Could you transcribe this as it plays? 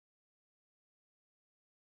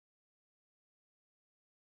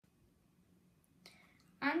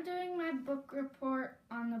I'm doing my book report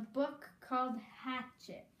on a book called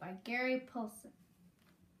Hatchet by Paulsen.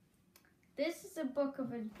 This is a book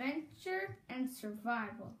of adventure and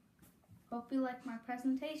survival. Hope you like my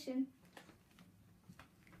presentation.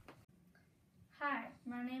 Hi,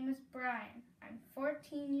 my name is Brian. I'm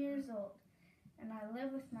 14 years old and I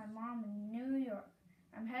live with my mom in New York.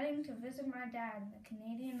 I'm heading to visit my dad in the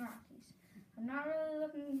Canadian Rockies. I'm not really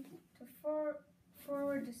looking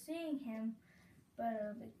forward to seeing him, but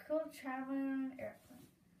it'll be cool traveling on an airplane.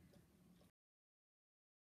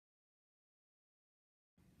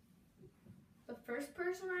 The first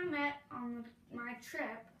person I met on my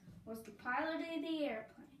trip was the pilot of the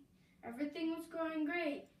airplane. Everything was going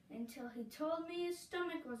great until he told me his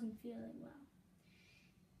stomach wasn't feeling well.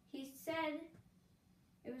 He said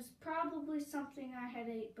it was probably something I had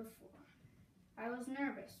ate before. I was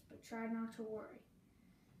nervous, but tried not to worry.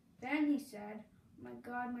 Then he said, "Oh my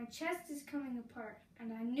God, my chest is coming apart,"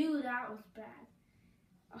 and I knew that was bad.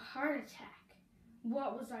 A heart attack.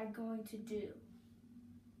 What was I going to do?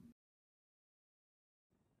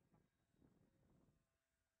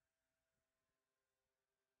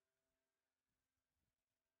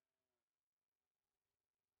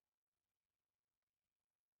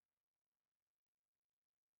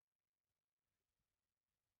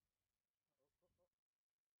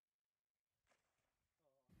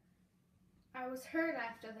 I was hurt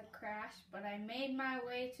after the crash, but I made my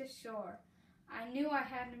way to shore. I knew I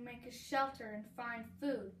had to make a shelter and find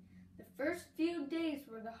food. The first few days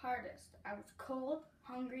were the hardest. I was cold,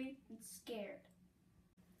 hungry, and scared.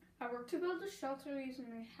 I worked to build a shelter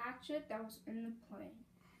using a hatchet that was in the plane.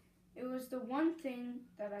 It was the one thing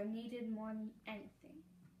that I needed more than anything.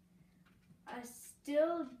 I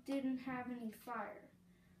still didn't have any fire,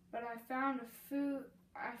 but I found food,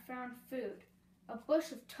 a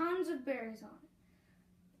bush of tons of berries on it.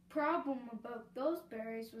 The problem about those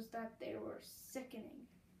berries was that they were sickening.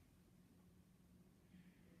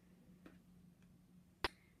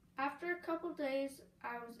 After a couple days,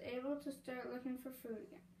 I was able to start looking for food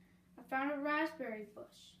again. I found a raspberry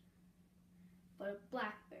bush, but a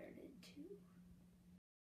black bear did too.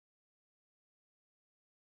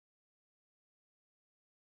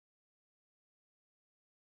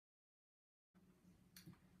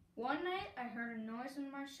 One night I heard a noise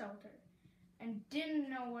in my shelter and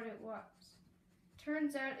didn't know what it was.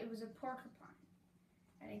 Turns out it was a porcupine,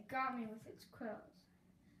 and it got me with its quills.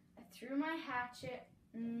 I threw my hatchet,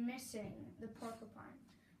 missing the porcupine,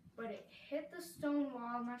 but it hit the stone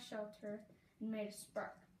wall of my shelter and made a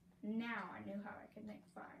spark. Now I knew how I could make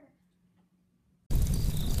fire.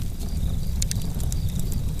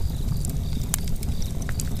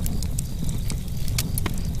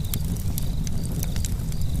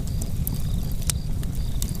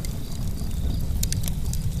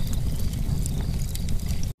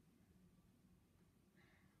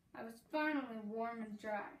 I was finally warm and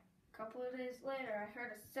dry. A couple of days later, I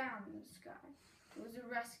heard a sound in the sky. It was a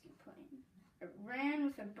rescue plane. It ran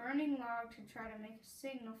with a burning log to try to make a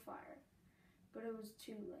signal fire, but it was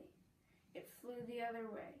too late. It flew the other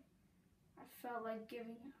way. I felt like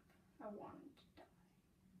giving up. I wanted to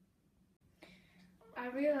die. I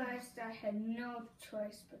realized I had no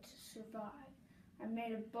choice but to survive. I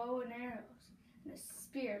made a bow and arrows and a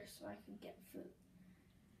spear so I could get food.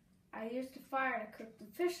 I used the fire to cook the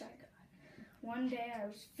fish I got. One day I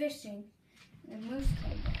was fishing and a moose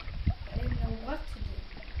came by. I didn't know what to do.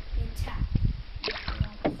 He attacked.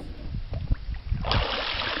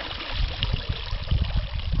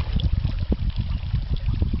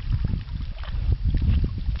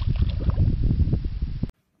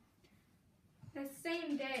 The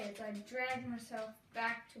same day as I dragged myself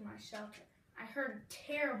back to my shelter, I heard a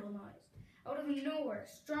terrible noise. Out of nowhere,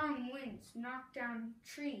 strong winds knocked down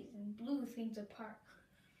trees and blew things apart.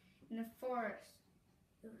 In the forest,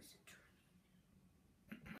 it was a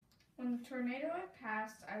tornado. When the tornado had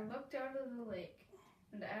passed, I looked out of the lake,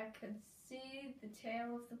 and I could see the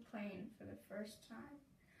tail of the plane for the first time.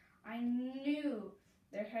 I knew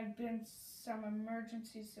there had been some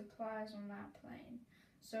emergency supplies on that plane,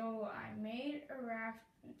 so I made a raft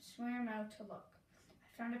and swam out to look.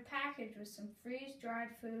 I found a package with some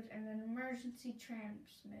freeze-dried food and an emergency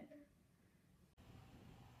transmitter.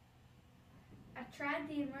 I tried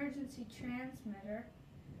the emergency transmitter,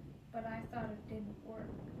 but I thought it didn't work.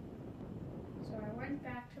 So I went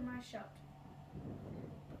back to my shelter.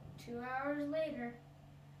 But 2 hours later,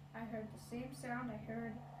 I heard the same sound I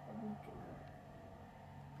heard a week ago.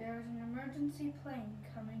 There was an emergency plane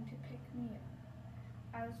coming to pick me up.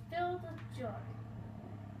 I was filled with joy,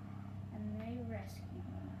 and they rescued me.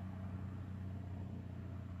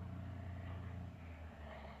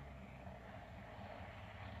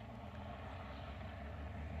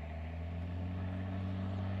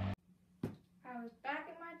 I was back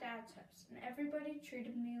at my dad's house, and everybody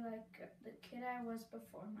treated me like the kid I was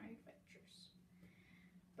before my adventures.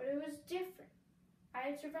 But it was different. I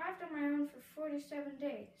had survived on my own for 47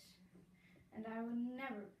 days, and I would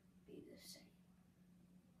never be the same.